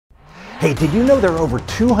Hey, did you know there are over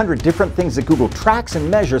 200 different things that Google tracks and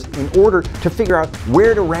measures in order to figure out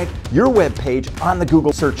where to rank your web page on the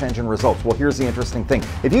Google search engine results? Well, here's the interesting thing.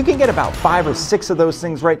 If you can get about 5 or 6 of those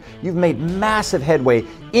things right, you've made massive headway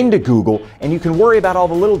into Google, and you can worry about all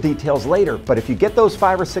the little details later. But if you get those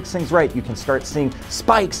 5 or 6 things right, you can start seeing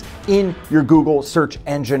spikes in your Google search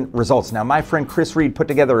engine results. Now, my friend Kris Reid put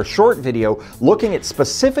together a short video looking at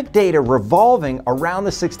specific data revolving around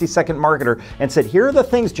the 60-second marketer and said, here are the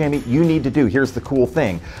things, Jamie, you need to do. Here's the cool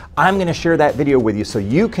thing. I'm going to share that video with you so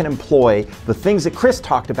you can employ the things that Kris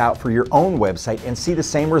talked about for your own website and see the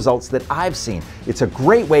same results that I've seen. It's a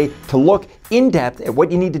great way to look in depth at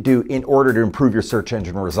what you need to do in order to improve your search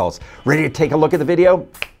engine results. Ready to take a look at the video?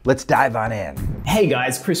 Let's dive on in. Hey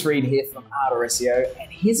guys, Kris Reid here from Ardor SEO,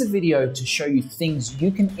 and here's a video to show you things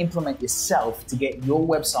you can implement yourself to get your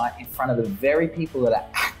website in front of the very people that are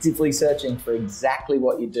actively searching for exactly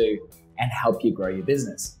what you do and help you grow your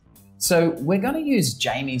business. So we're going to use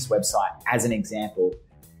Jamie's website as an example.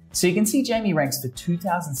 So you can see Jamie ranks for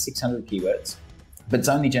 2,600 keywords, but it's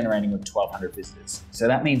only generating with 1,200 visitors. So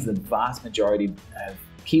that means the vast majority of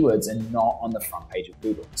keywords are not on the front page of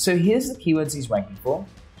Google. So here's the keywords he's ranking for.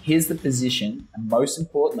 Here's the position, and most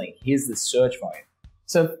importantly, here's the search volume.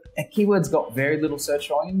 So if a keyword's got very little search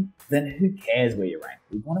volume, then who cares where you rank?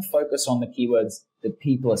 We want to focus on the keywords that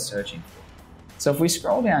people are searching for. So if we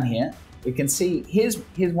scroll down here, we can see here's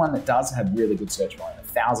one that does have really good search volume,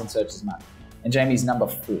 1,000 searches a month, and Jamie's number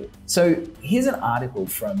 4. So here's an article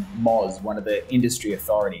from Moz, one of the industry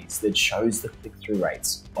authorities, that shows the click-through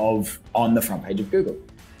rates on the front page of Google.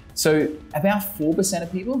 So about 4%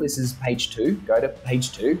 of people, this is page 2, go to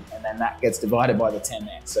page 2, and then that gets divided by the 10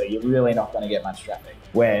 there. So you're really not going to get much traffic.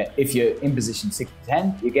 Where if you're in position 6 to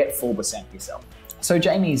 10, you get 4% yourself. So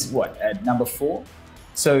Jamie's what, at number 4?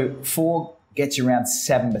 So 4 gets you around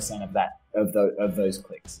 7% of those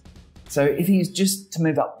clicks. So if he's just to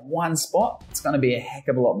move up 1 spot, it's going to be a heck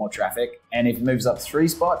of a lot more traffic. And if it moves up 3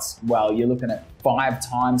 spots, well, you're looking at 5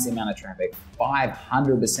 times the amount of traffic,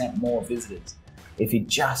 500% more visitors, if you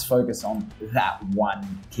just focus on that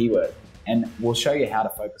one keyword. And we'll show you how to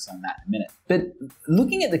focus on that in a minute. But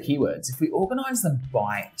looking at the keywords, if we organize them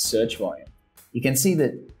by search volume, you can see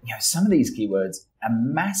that some of these keywords are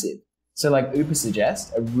massive. So like Uber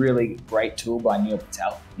Suggest, a really great tool by Neil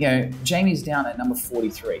Patel. Jamie's down at number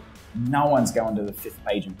 43. No one's going to the 5th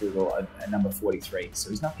page of Google at number 43. So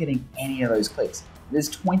he's not getting any of those clicks. There's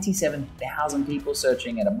 27,000 people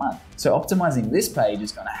searching at a month. So optimizing this page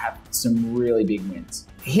is going to have some really big wins.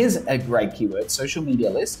 Here's a great keyword, social media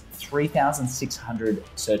list, 3,600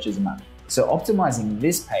 searches a month. So optimizing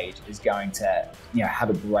this page is going to have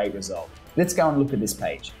a great result. Let's go and look at this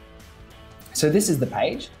page. So this is the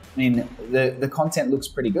page. I mean, the content looks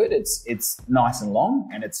pretty good. It's nice and long,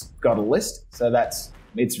 and it's got a list. So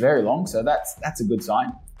it's very long. So that's a good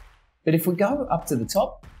sign. But if we go up to the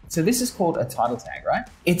top, so this is called a title tag, right?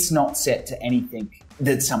 It's not set to anything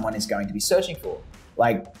that someone is going to be searching for.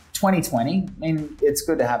 Like 2020, I mean, it's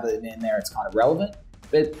good to have it in there. It's kind of relevant,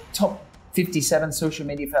 but top 57 social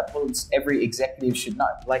media platforms every executive should know.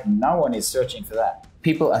 Like no one is searching for that.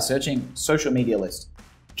 People are searching social media list.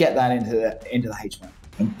 Get that into the H1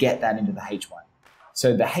 and get that into the H1.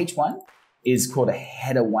 So the H1 is called a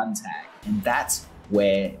header 1 tag, and that's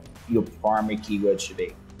where your primary keyword should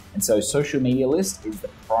be. And so social media list is the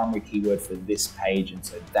primary keyword for this page, and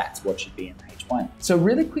so that's what should be in the H1. So a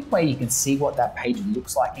really quick way you can see what that page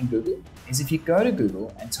looks like in Google is if you go to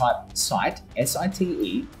Google and type site,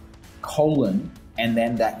 S-I-T-E, colon, and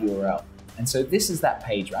then that URL. And so this is that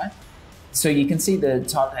page, right? So you can see the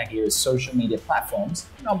title tag here is social media platforms.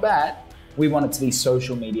 Not bad. We want it to be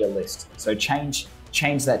social media list. So change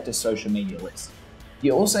that to social media list.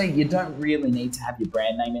 You don't really need to have your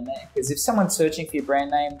brand name in there, because if someone's searching for your brand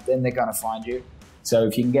name, then they're going to find you. So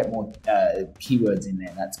if you can get more keywords in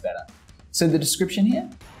there, that's better. So the description here,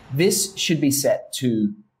 this should be set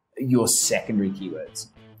to your secondary keywords.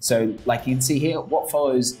 So like you can see here, what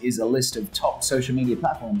follows is a list of top social media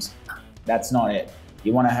platforms. That's not it.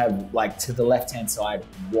 You want to have like to the left-hand side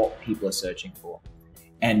what people are searching for,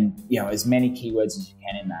 and as many keywords as you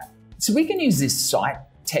can in that. So we can use this site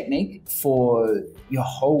technique for your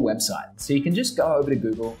whole website. So you can just go over to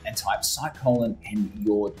Google and type site colon and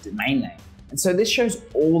your domain name. And so this shows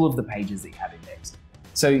all of the pages that you have indexed.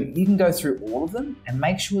 So you can go through all of them and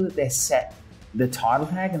make sure that they're set, the title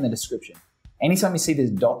tag and the description. Anytime you see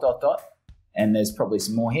this ... and there's probably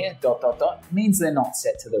some more here, ... it means they're not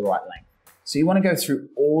set to the right length. So you want to go through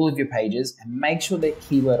all of your pages and make sure they're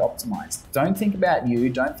keyword optimized. Don't think about you,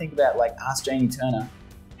 don't think about like Ask Jamie Turner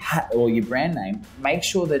or your brand name. Make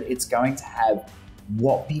sure that it's going to have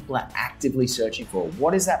what people are actively searching for.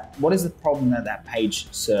 What is the problem that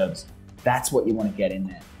page serves? That's what you want to get in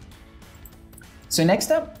there. So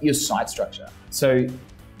next up, your site structure. So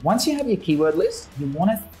once you have your keyword list, you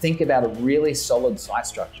want to think about a really solid site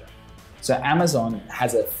structure. So Amazon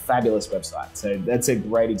has a fabulous website. So that's a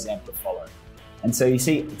great example to follow. And so you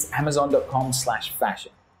see it's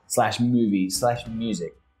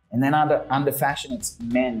amazon.com/fashion/movies/music. And then under fashion, it's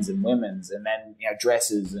men's and women's, and then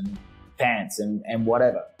dresses and pants and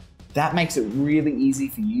whatever. That makes it really easy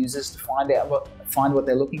for users to find what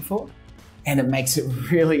they're looking for. And it makes it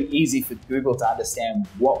really easy for Google to understand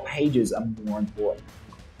what pages are more important.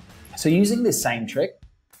 So using this same trick,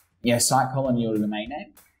 site colon your domain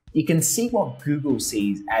name, you can see what Google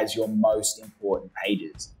sees as your most important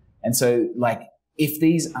pages. And so if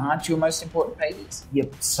these aren't your most important pages, your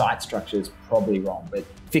site structure is probably wrong, but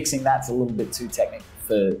fixing that's a little bit too technical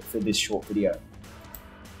for this short video.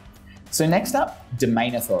 So next up,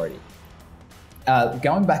 domain authority.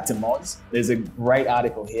 Going back to mods, there's a great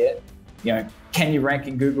article here. Can you rank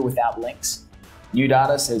in Google without links? New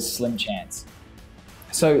data says slim chance.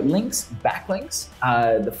 So links, backlinks,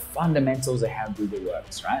 are the fundamentals of how Google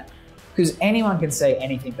works, right? Because anyone can say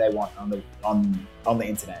anything they want on the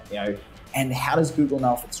internet, And how does Google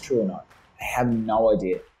know if it's true or not? They have no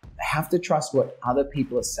idea. They have to trust what other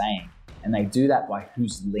people are saying, and they do that by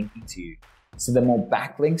who's linking to you. So the more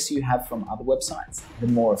backlinks you have from other websites, the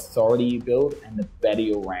more authority you build and the better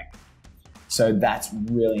you'll rank. So that's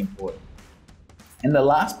really important. And the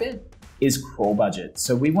last bit is crawl budget.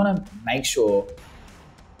 So we want to make sure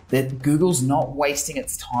that Google's not wasting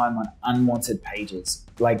its time on unwanted pages.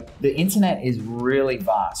 The internet is really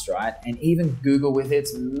vast, right? And even Google with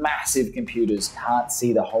its massive computers can't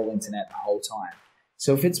see the whole internet the whole time.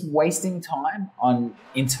 So if it's wasting time on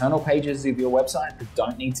internal pages of your website that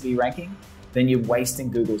don't need to be ranking, then you're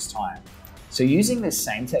wasting Google's time. So using this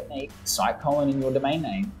same technique, site colon in your domain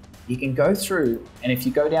name, you can go through, and if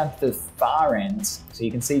you go down to the far ends, so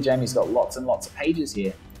you can see Jamie's got lots and lots of pages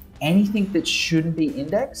here, anything that shouldn't be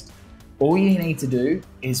indexed, all you need to do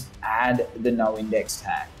is add the no index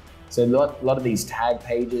tag. So a lot of these tag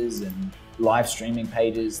pages and live streaming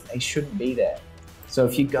pages, they shouldn't be there. So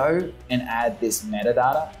if you go and add this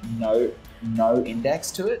metadata, no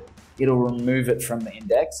index to it, it'll remove it from the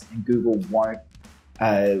index, and Google won't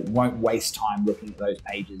waste time looking at those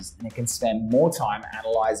pages, and it can spend more time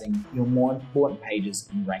analyzing your more important pages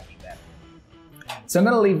and ranking them. So I'm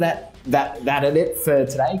going to leave that at it for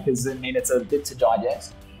today, because it's a bit to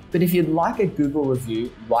digest. But if you'd like a Google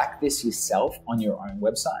review like this yourself on your own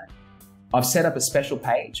website, I've set up a special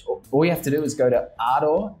page. All you have to do is go to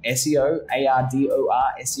Ardor SEO,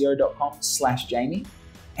 ARDOR SEO.com/Jamie,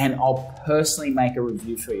 and I'll personally make a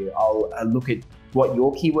review for you. I'll look at what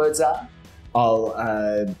your keywords are. I'll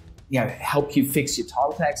help you fix your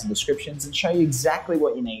title tags and descriptions and show you exactly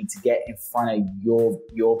what you need to get in front of your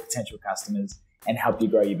potential customers and help you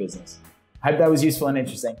grow your business. Hope that was useful and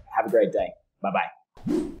interesting. Have a great day. Bye-bye.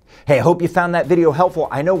 Hey, I hope you found that video helpful.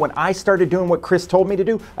 I know when I started doing what Kris told me to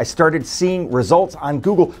do, I started seeing results on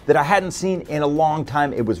Google that I hadn't seen in a long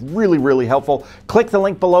time. It was really, really helpful. Click the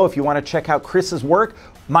link below if you want to check out Kris's work.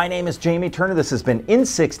 My name is Jamie Turner. This has been In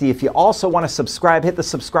 60. If you also want to subscribe, hit the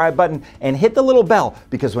subscribe button and hit the little bell,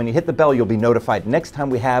 because when you hit the bell, you'll be notified next time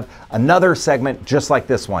we have another segment just like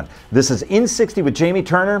this one. This is In 60 with Jamie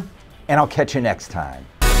Turner, and I'll catch you next time.